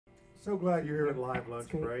So glad you're here at Live Lunch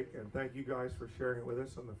Break, and thank you guys for sharing it with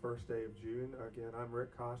us on the first day of June. Again, I'm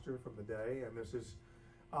Rick Coster from The Day, and this is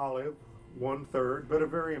Olive, 1/3, but a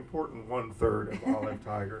very important 1/3 of Olive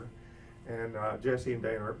Tiger. And Jesse and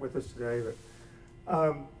Dana are with us today.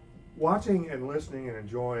 But watching and listening and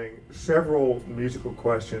enjoying, several musical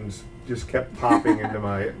questions just kept popping into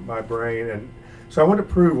my brain. And so I want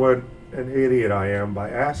to prove what an idiot I am by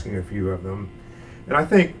asking a few of them. And I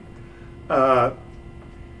think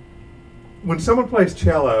when someone plays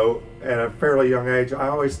cello at a fairly young age, I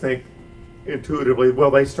always think intuitively, well,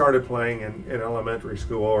 they started playing in elementary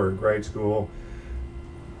school or in grade school,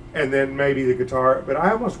 and then maybe the guitar. But I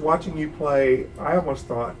almost, watching you play, I almost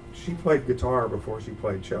thought she played guitar before she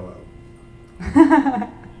played cello.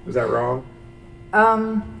 Is that wrong?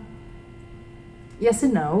 Yes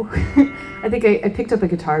and no. I think I picked up a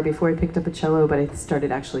guitar before I picked up a cello, but I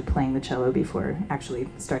started actually playing the cello before actually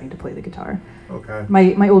starting to play the guitar. Okay.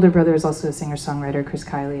 My older brother is also a singer-songwriter, Chris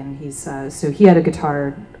Kiley, and he's so he had a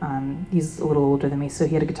guitar. He's a little older than me, so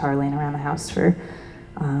he had a guitar laying around the house for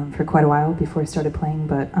quite a while before I started playing.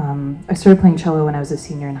 But I started playing cello when I was a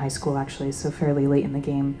senior in high school, actually, so fairly late in the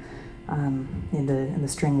game, in the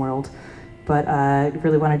string world. But I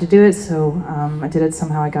really wanted to do it, so I did it.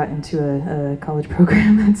 Somehow I got into a college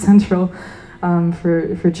program at Central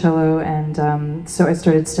for cello, and so I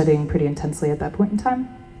started studying pretty intensely at that point in time.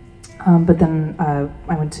 But then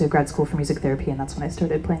I went to grad school for music therapy, and that's when I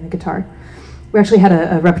started playing the guitar. We actually had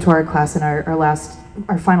a repertoire class, and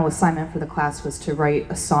our final assignment for the class was to write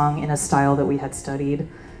a song in a style that we had studied.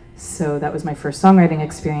 So that was my first songwriting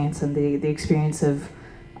experience, and the experience of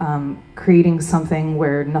creating something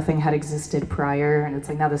where nothing had existed prior, and it's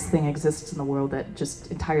like now this thing exists in the world that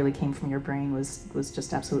just entirely came from your brain was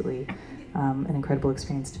just absolutely an incredible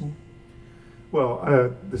experience to me.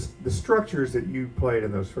 Well, the structures that you played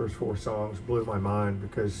in those first four songs blew my mind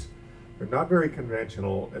because they're not very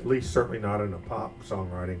conventional, at least certainly not in a pop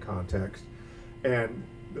songwriting context. And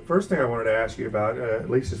the first thing I wanted to ask you about, at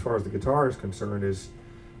least as far as the guitar is concerned, is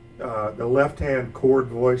the left-hand chord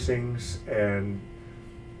voicings and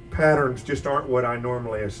patterns just aren't what I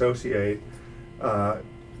normally associate.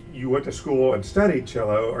 You went to school and studied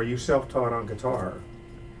cello. Are you self-taught on guitar?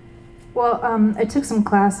 Well, I took some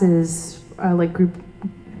classes, like group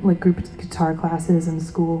guitar classes in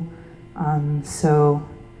school. But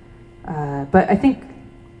I think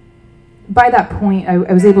by that point,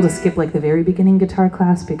 I was able to skip like the very beginning guitar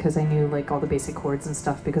class because I knew like all the basic chords and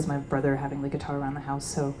stuff because my brother having the guitar around the house.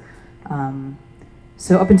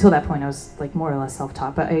 So up until that point, I was like more or less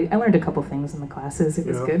self-taught, but I learned a couple things in the classes. It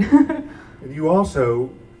was good. And you also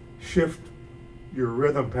shift your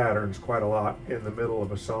rhythm patterns quite a lot in the middle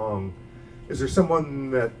of a song. Is there someone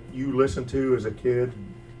that you listened to as a kid,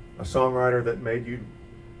 a songwriter that made you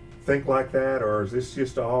think like that, or is this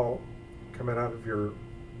just all coming out of your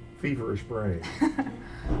feverish brain?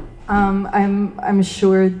 I'm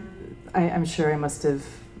sure I must have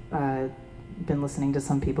been listening to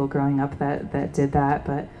some people growing up that did that,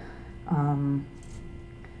 but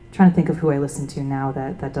trying to think of who I listen to now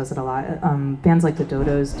that does it a lot. Bands like the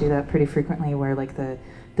Dodos do that pretty frequently, where like the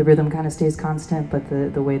rhythm kind of stays constant, but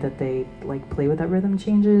the way that they like play with that rhythm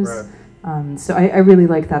changes. Right. So I really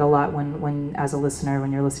like that a lot when as a listener,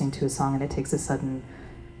 when you're listening to a song and it takes a sudden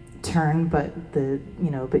turn, but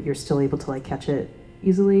but you're still able to like catch it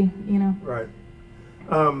easily, Right.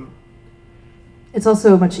 It's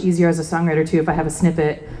also much easier as a songwriter too if I have a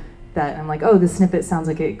snippet that I'm like, oh, this snippet sounds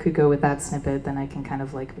like it could go with that snippet, then I can kind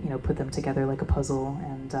of like put them together like a puzzle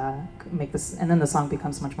and make this, and then the song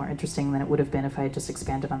becomes much more interesting than it would have been if I had just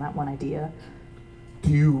expanded on that one idea. Do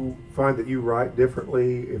you find that you write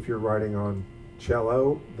differently if you're writing on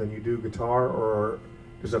cello than you do guitar, or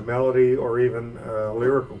does a melody or even a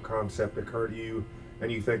lyrical concept occur to you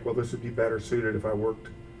and you think, well, this would be better suited if I worked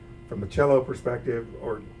from the cello perspective,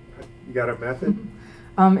 or you got a method?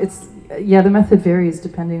 The method varies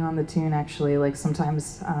depending on the tune, actually. Like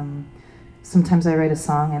sometimes I write a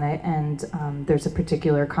song and there's a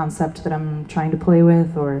particular concept that I'm trying to play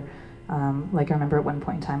with, or like I remember at one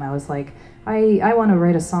point in time I was like, I want to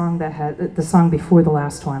write a song that had the song before the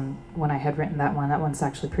last one. When I had written that one's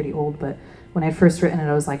actually pretty old, but when I had first written it,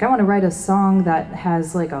 I was like, I want to write a song that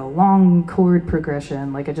has like a long chord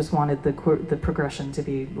progression. Like I just wanted the progression to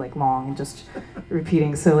be like long and just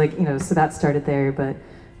repeating. So like so that started there. But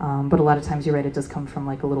a lot of times you're right, it does come from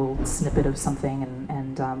like a little snippet of something,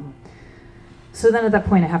 and so then at that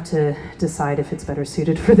point I have to decide if it's better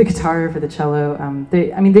suited for the guitar or for the cello.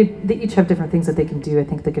 They each have different things that they can do. I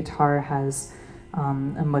think the guitar has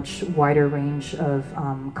a much wider range of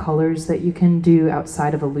colors that you can do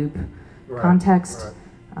outside of a loop context.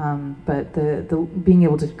 But the being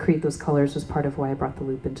able to create those colors was part of why I brought the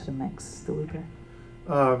loop into the mix, the looper.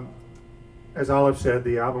 As Olive said,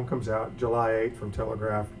 the album comes out July 8th from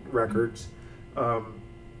Telegraph Records.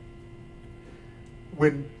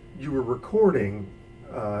 When you were recording,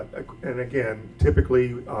 and again,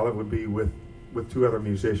 typically Olive would be with two other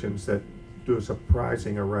musicians that do a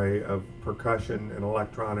surprising array of percussion and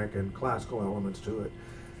electronic and classical elements to it.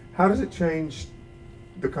 How does it change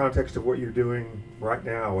the context of what you're doing right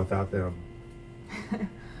now without them?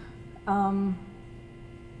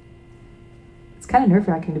 It's kind of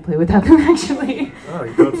nerve-wracking to play without them, actually. Oh,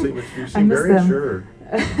 you seem very assured.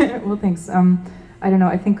 Well, thanks. I don't know.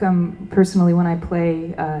 I think personally, when I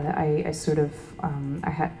play, I sort of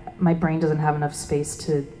my brain doesn't have enough space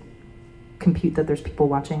to compute that there's people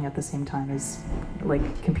watching at the same time as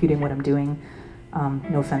like computing what I'm doing.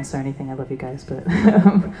 No offense or anything. I love you guys, but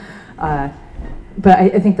but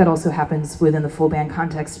I think that also happens within the full band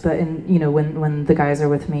context. But when the guys are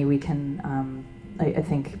with me, we can. I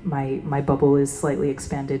think my bubble is slightly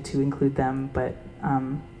expanded to include them, but.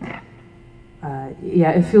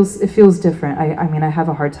 Yeah, it feels different. I mean, I have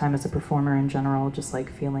a hard time as a performer in general, just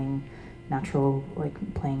like feeling natural,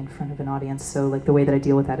 like playing in front of an audience. So like the way that I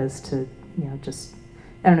deal with that is to, just,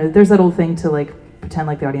 I don't know, there's that old thing to like pretend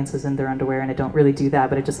like the audience is in their underwear, and I don't really do that,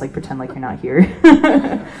 but I just like pretend like you're not here.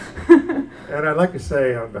 And I'd like to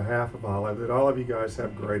say on behalf of Olive that all of you guys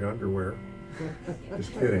have great underwear.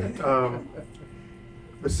 Just kidding.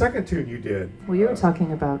 The second tune you did. Well, you were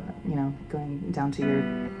talking about, going down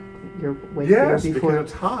to your waist yes, there before.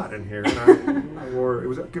 Because it's hot in here, and I wore it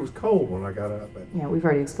was cold when I got up. But. Yeah, we've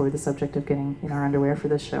already explored the subject of getting in our underwear for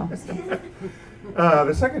this show. So.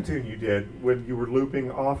 The second tune you did when you were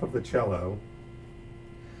looping off of the cello,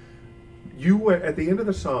 you went at the end of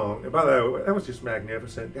the song. And by the way, that was just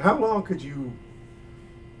magnificent. How long could you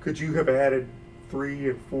have added 3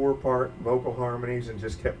 and 4 part vocal harmonies and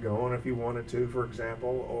just kept going if you wanted to, for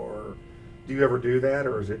example, or? Do you ever do that,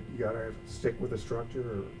 or is it you gotta stick with the structure?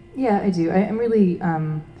 Or? Yeah, I do. I'm really.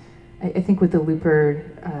 I think with the looper,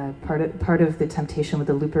 part of the temptation with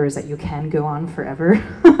the looper is that you can go on forever,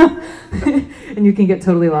 and you can get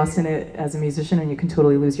totally lost in it as a musician, and you can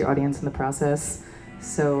totally lose your audience in the process.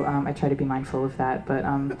 So I try to be mindful of that, but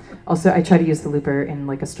also I try to use the looper in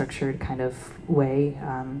like a structured kind of way,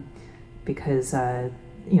 because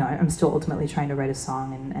I'm still ultimately trying to write a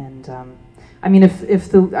song, and I mean,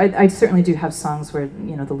 I certainly do have songs where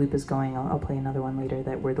the loop is going. I'll play another one later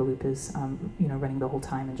where the loop is running the whole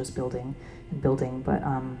time and just building and building. But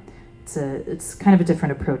it's kind of a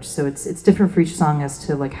different approach. So it's different for each song as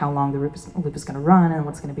to like how long the loop is going to run and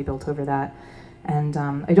what's going to be built over that. And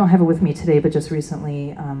I don't have it with me today, but just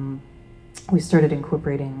recently we started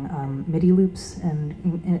incorporating MIDI loops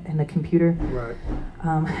in a computer, right.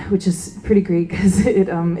 Which is pretty great because it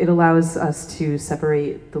allows us to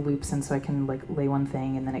separate the loops, and so I can like lay one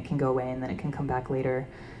thing and then it can go away and then it can come back later.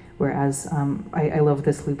 Whereas I love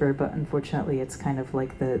this looper, but unfortunately it's kind of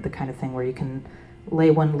like the kind of thing where you can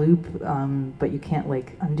lay one loop, but you can't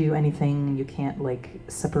like undo anything. You can't like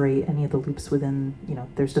separate any of the loops within.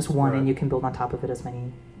 There's just one, right. And you can build on top of it as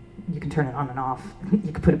many. You can turn it on and off.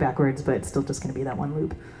 You can put it backwards, but it's still just going to be that one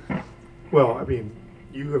loop. Well, I mean,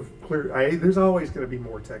 you have there's always going to be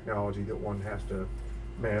more technology that one has to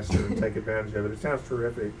master and take advantage of it. It sounds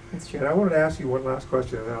terrific. That's true. And I wanted to ask you one last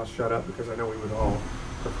question, and then I'll shut up because I know we would all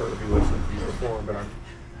prefer to be listening to you perform. But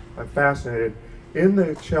I'm fascinated. In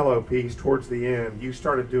the cello piece, towards the end, you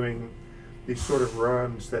started doing these sort of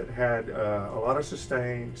runs that had a lot of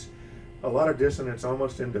sustains, a lot of dissonance,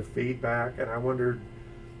 almost into feedback, and I wondered.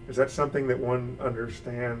 Is that something that one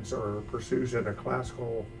understands or pursues in a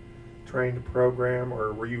classical trained program,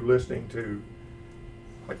 or were you listening to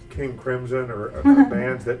like King Crimson or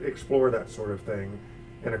bands that explore that sort of thing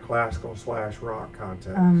in a classical / rock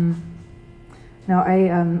context? No,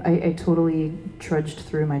 I totally trudged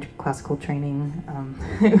through my classical training.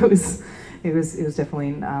 It was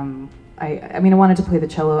definitely. I mean, I wanted to play the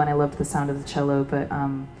cello and I loved the sound of the cello, but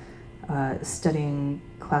studying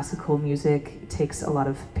classical music takes a lot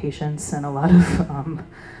of patience and a lot of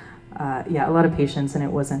patience, and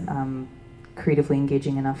it wasn't creatively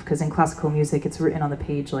engaging enough, because in classical music it's written on the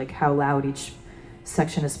page like how loud each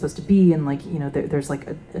section is supposed to be, and like there's like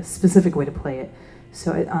a specific way to play it.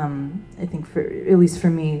 So I think at least for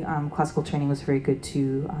me, classical training was very good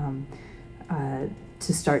to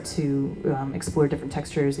start to explore different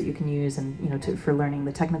textures that you can use, and for learning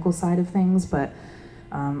the technical side of things, but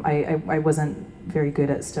I wasn't very good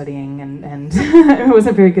at studying, and I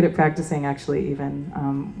wasn't very good at practicing actually, even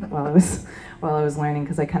while I was learning,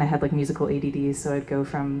 because I kind of had like musical ADD. So I'd go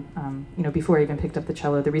from before I even picked up the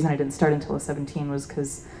cello. The reason I didn't start until I was 17 was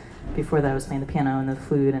because before that I was playing the piano and the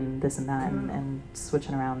flute and this and that, and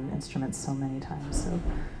switching around instruments so many times. So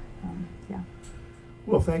yeah.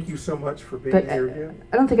 Well, thank you so much for being here again.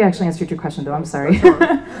 I don't think I actually answered your question, though. I'm sorry.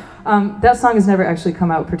 Right. That song has never actually come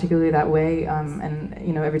out particularly that way, and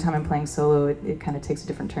every time I'm playing solo, it kind of takes a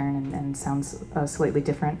different turn and sounds slightly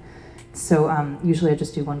different. So usually I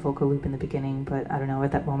just do one vocal loop in the beginning, but I don't know,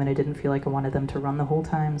 at that moment I didn't feel like I wanted them to run the whole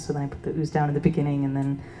time, so then I put the ooze down in the beginning, and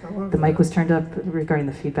then the mic was turned up. Regarding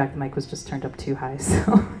the feedback, the mic was just turned up too high,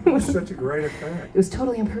 so it was such a great effect. It was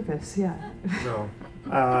totally on purpose, yeah. No.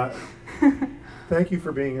 Thank you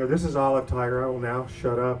for being here. This is Olive Tiger. I will now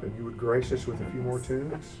shut up, and you would grace us with a few more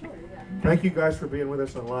tunes. Thank you guys for being with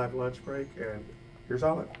us on Live Lunch Break, and here's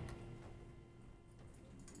Olive.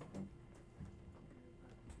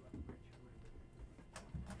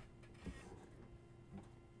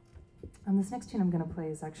 This next tune I'm going to play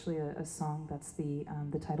is actually a song that's the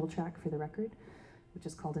title track for the record, which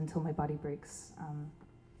is called Until My Body Breaks.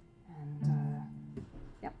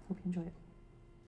 Yeah, hope you enjoy it.